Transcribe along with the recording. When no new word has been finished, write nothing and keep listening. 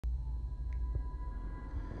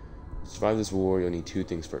survive this war, you'll need two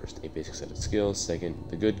things first. A basic set of skills. Second,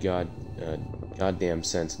 the good goddamn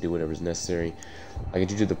sense to do whatever is necessary. I can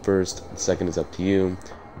teach you the first. The second is up to you.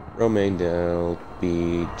 Romaine Del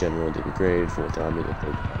B. General did grade. Fourth Army, the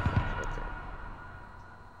third.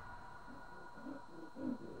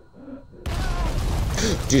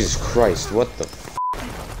 Jesus Christ, what the f***?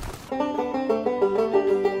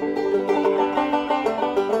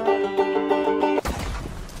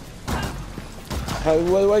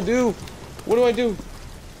 What do I do? What do I do?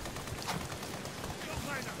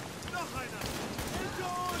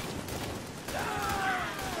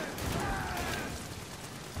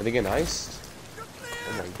 Are they getting iced?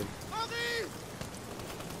 Oh my god.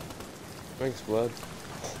 Drinks blood.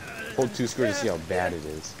 Hold 2 square to see how bad it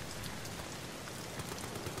is.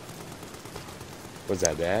 Was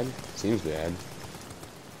that bad? Seems bad.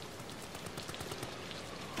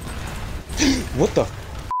 What the fuck?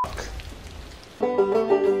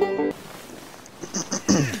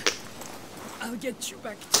 I'll get you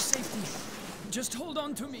back to safety. Just hold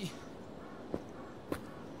on to me.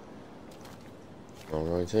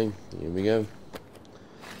 Alrighty, here we go.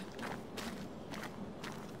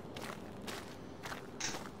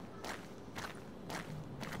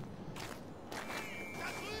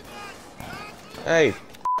 Hey,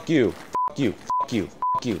 f you, f you, f you,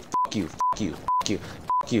 f you, f you, f you, f you,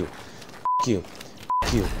 f you, f you,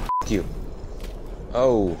 f you, f you.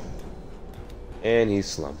 Oh, and he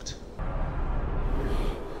slumped.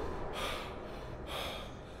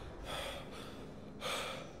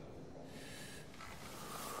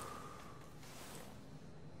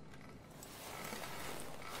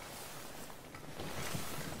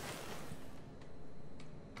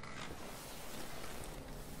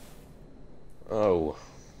 Oh.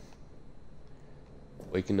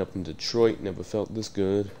 Waking up in Detroit never felt this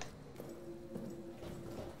good.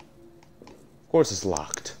 Of course it's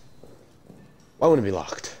locked. Why wouldn't it be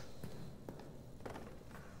locked?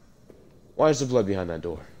 Why is there blood behind that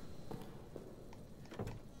door?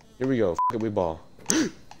 Here we go. F it, we ball.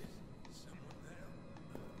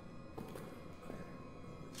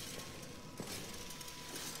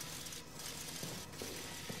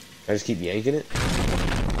 I just keep yanking it?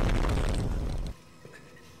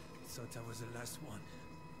 Thought I was the last one.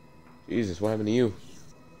 Jesus, what happened to you?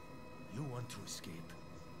 You want to escape.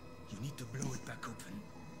 You need to blow it back open.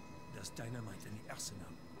 There's dynamite in the arsenal.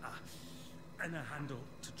 And a handle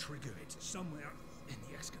to trigger it somewhere in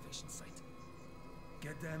the excavation site.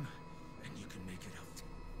 Get them, and you can make it out.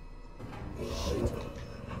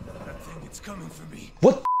 That thing, it's coming for me.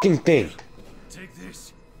 What f***ing thing? Take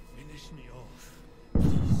this. Finish me off. That's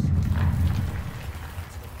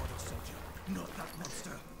the water soldier, not that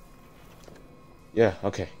monster. Yeah,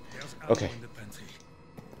 okay. Okay. In the pantry.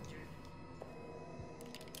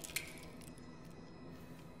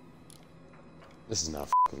 This is not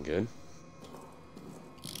f***ing good.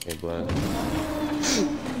 Okay, blood.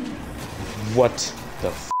 What the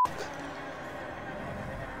f***?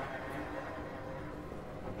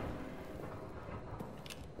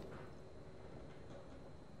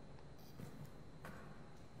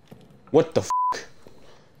 What the f***?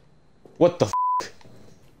 What the f***?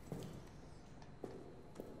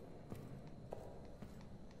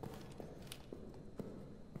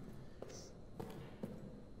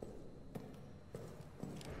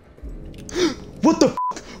 What the f***?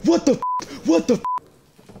 What the f***? What the f***?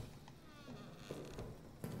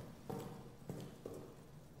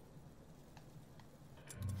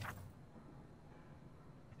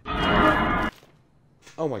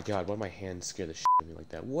 Oh my god, why did my hand scare the shit out of me like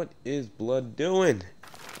that? What is blood doing?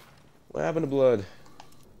 What happened to blood?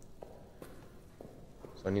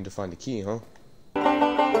 So I need to find the key, huh? Do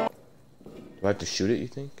I have to shoot it, you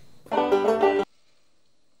think?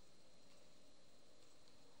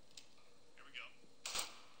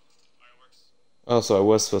 Oh, so I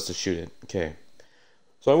was supposed to shoot it. Okay.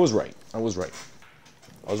 So I was right. I was right.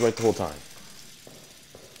 I was right the whole time.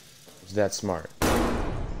 I was that smart.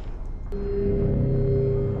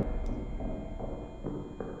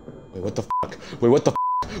 Wait, what the fuck? Wait, what the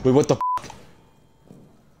fuck? Wait, what the fuck?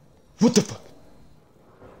 What the fuck?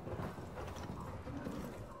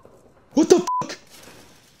 What the fuck?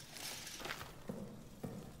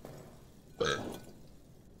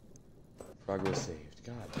 Progress saved.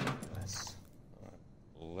 God bless.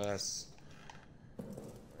 Bless.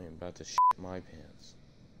 I am about to shit my pants.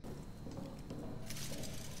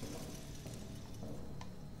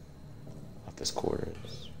 Office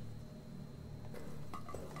quarters.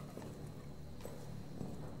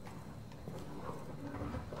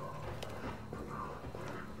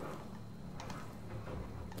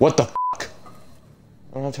 What the fuck?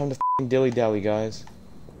 I don't have time to f***ing dilly-dally, guys.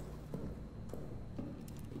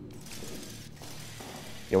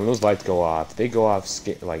 Yo, when those lights go off, they go off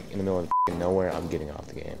like in the middle of f***ing nowhere, I'm getting off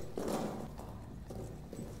the game.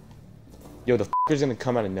 Yo, the f***er's gonna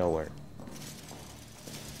come out of nowhere.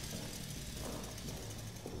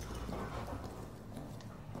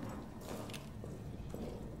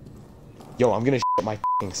 Yo, I'm gonna shit my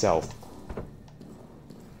f***ing self.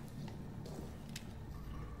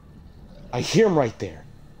 I hear him right there.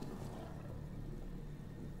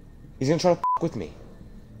 He's gonna try to f*** with me.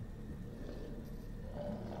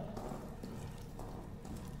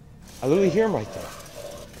 I literally hear him right there.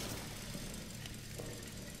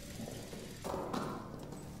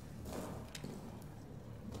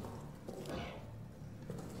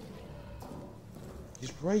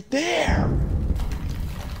 He's right there.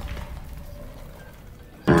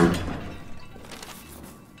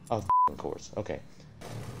 Oh, of course. Okay.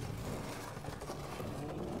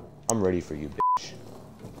 I'm ready for you, bitch.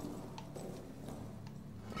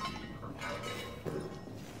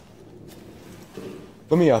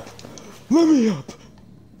 Let me up. Let me up.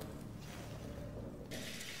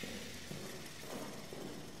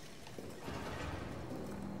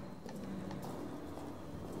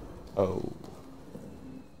 Oh.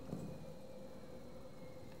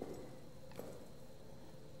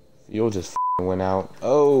 Fuel just f***ing went out.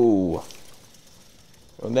 Oh.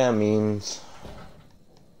 Well, that means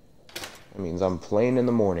I'm playing in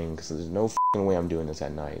the morning because there's no f***ing way I'm doing this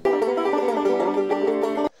at night.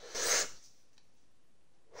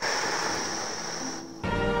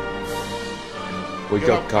 Wake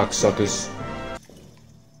up, cocksuckers.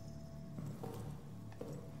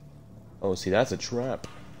 Oh, see, that's a trap.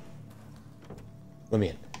 Let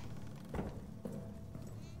me in.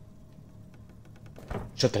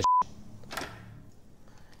 Shut that shit.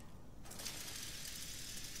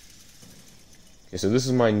 Okay, so this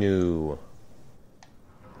is my new...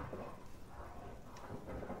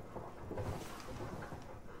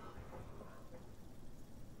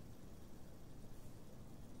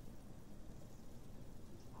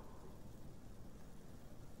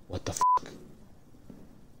 What the fuck?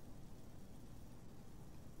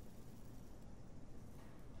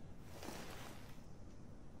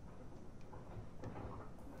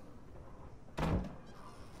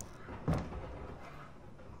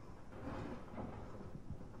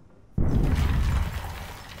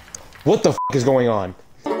 What the fuck is going on?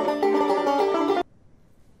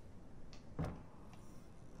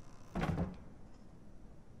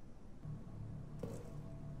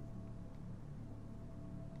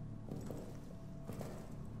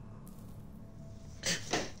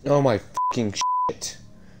 Oh my fucking shit.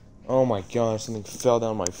 Oh my gosh, something fell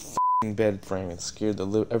down my fucking bed frame and scared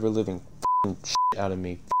the ever-living fucking shit out of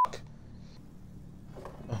me. Fuck.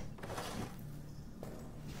 Oh.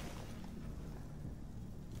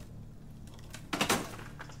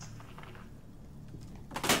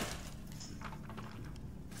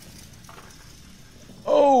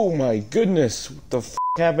 Oh my goodness, what the fuck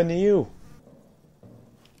happened to you?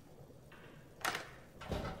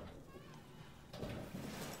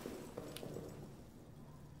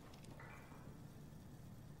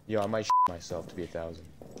 Yo, I might shit myself to be 1,000.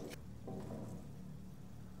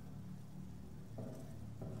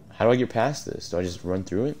 How do I get past this? Do I just run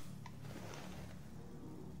through it?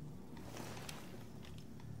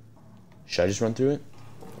 Should I just run through it?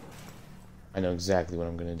 I know exactly what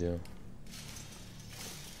I'm gonna do.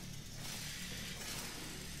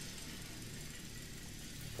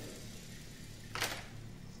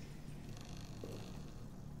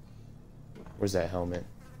 Where's that helmet?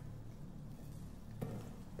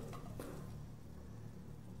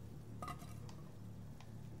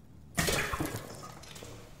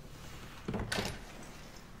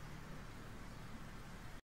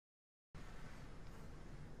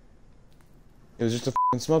 It was just a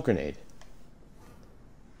fucking smoke grenade.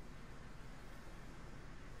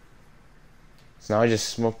 So now I just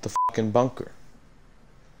smoked the fucking bunker.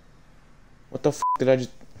 What the fuck did I just...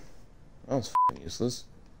 That was fucking useless.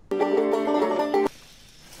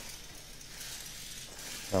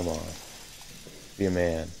 Come on. Be a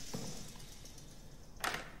man.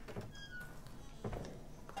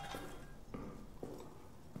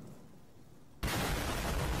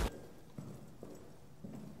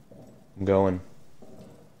 I'm going.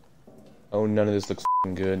 Oh, none of this looks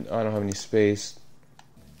f***ing good. I don't have any space.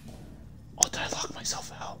 Oh, did I lock myself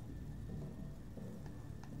out?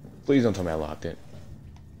 Please don't tell me I locked it.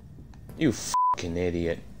 You f***ing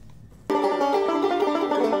idiot.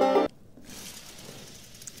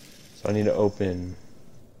 So I need to open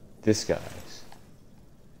this guy's.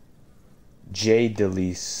 J.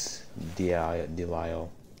 Delisle.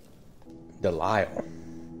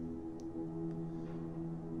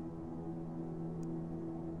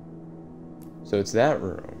 So it's that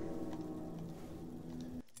room.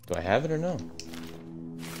 Do I have it or no?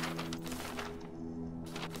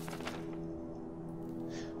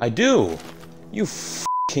 I do! You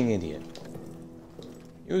f***ing idiot.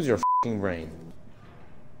 Use your f***ing brain.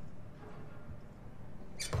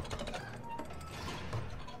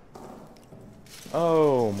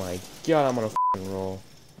 Oh my god, I'm on a f***ing roll.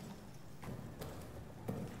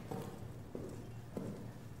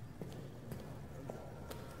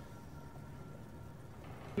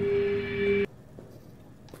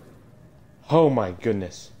 Oh my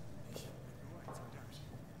goodness.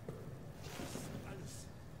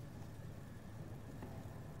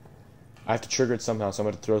 I have to trigger it somehow, so I'm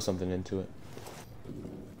going to throw something into it.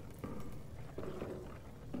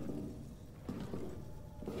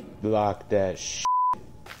 Block that shit.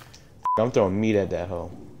 I'm throwing meat at that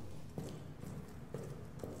hoe.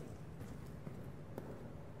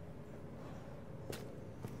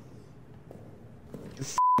 You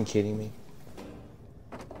f***ing kidding me?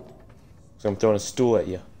 So I'm throwing a stool at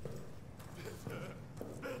you.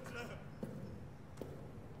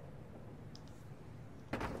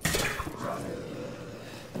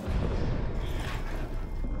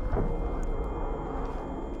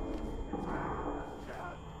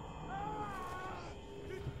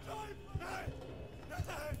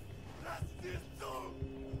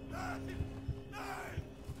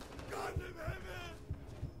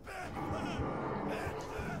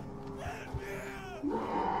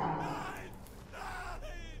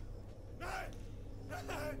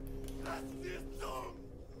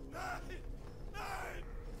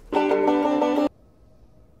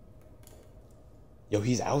 Yo,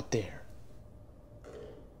 he's out there.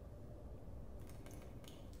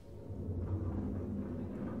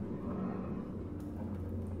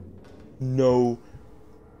 No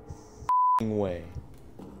f***ing way.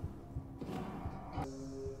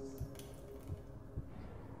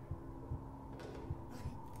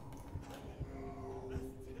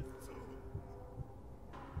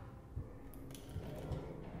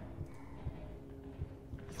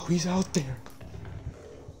 Yo, he's out there.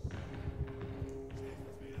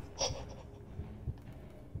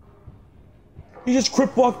 He just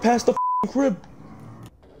crip walked past the f***ing crib.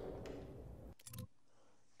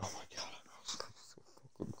 Oh my god.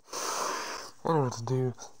 I don't know what to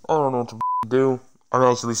do. I don't know what to do. I'm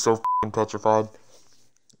actually so f***ing petrified.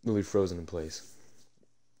 Literally frozen in place.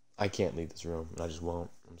 I can't leave this room, and I just won't.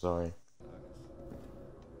 I'm sorry.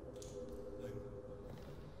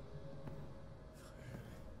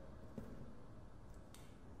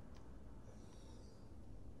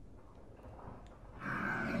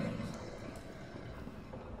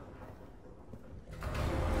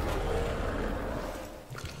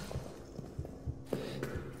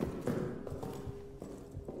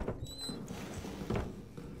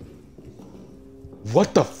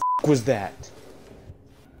 What the f*** was that?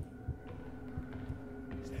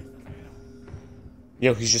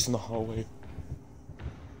 Yo, he's just in the hallway.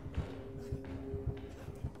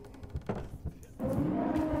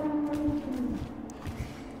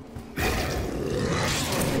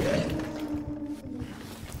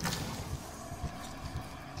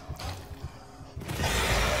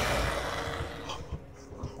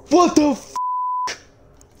 What the f***?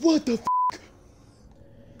 What the f***?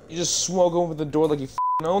 You just smoke over the door like you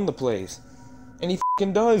f***ing own the place. And he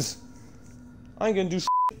f***ing does. I ain't gonna do shit.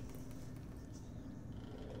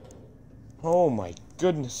 Oh my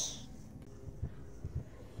goodness.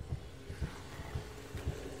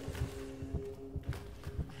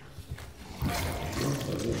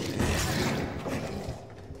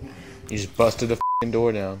 He just busted the f***ing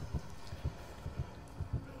door down.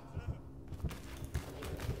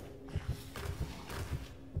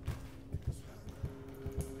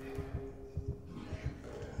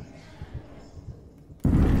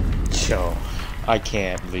 Yo, I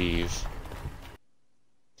can't leave.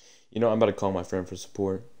 You know, I'm about to call my friend for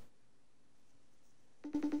support.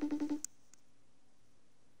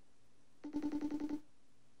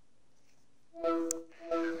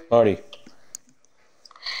 Artie.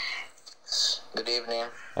 Good evening.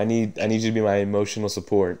 I need you to be my emotional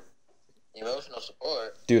support. Emotional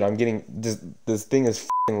support? Dude, I'm getting this thing is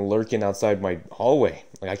f***ing lurking outside my hallway.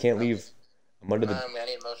 Like I can't leave. I'm under the I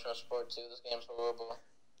need emotional support too. This game's horrible.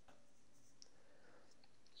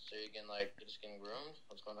 So you're just getting groomed?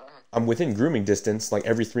 What's going on? I'm within grooming distance, like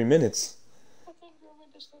every 3 minutes. Within grooming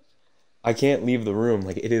distance? I can't leave the room.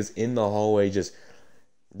 Like it is in the hallway, just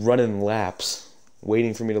running laps,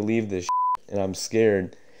 waiting for me to leave this shit, and I'm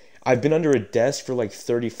scared. I've been under a desk for like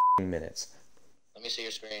 30 minutes. Let me see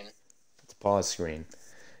your screen. It's a pause screen.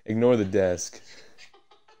 Ignore the desk.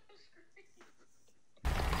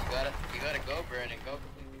 You got a GoPro Brandon, go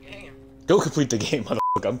complete the game. Go complete the game,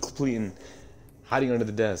 motherfucker. I'm completing hiding under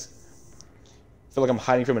the desk. I feel like I'm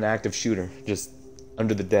hiding from an active shooter, just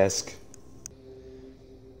under the desk.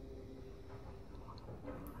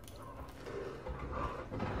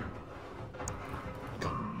 Go.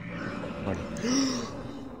 Marty.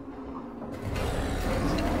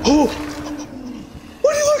 Oh!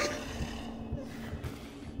 Marty, look!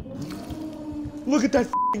 Look at that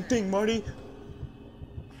f***ing thing, Marty.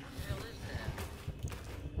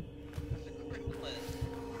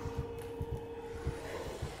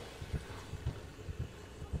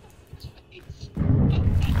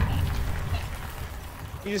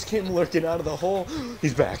 He just came lurking out of the hole.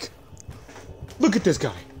 He's back. Look at this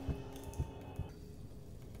guy.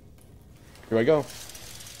 Here I go.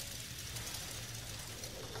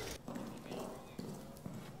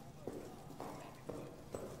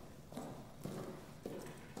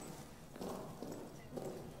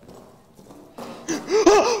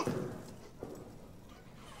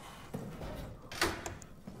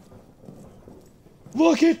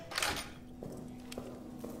 Look it.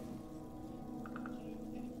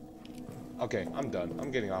 Okay, I'm done. I'm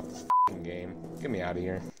getting off this f***ing game. Get me out of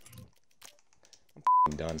here. I'm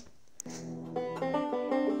f***ing done.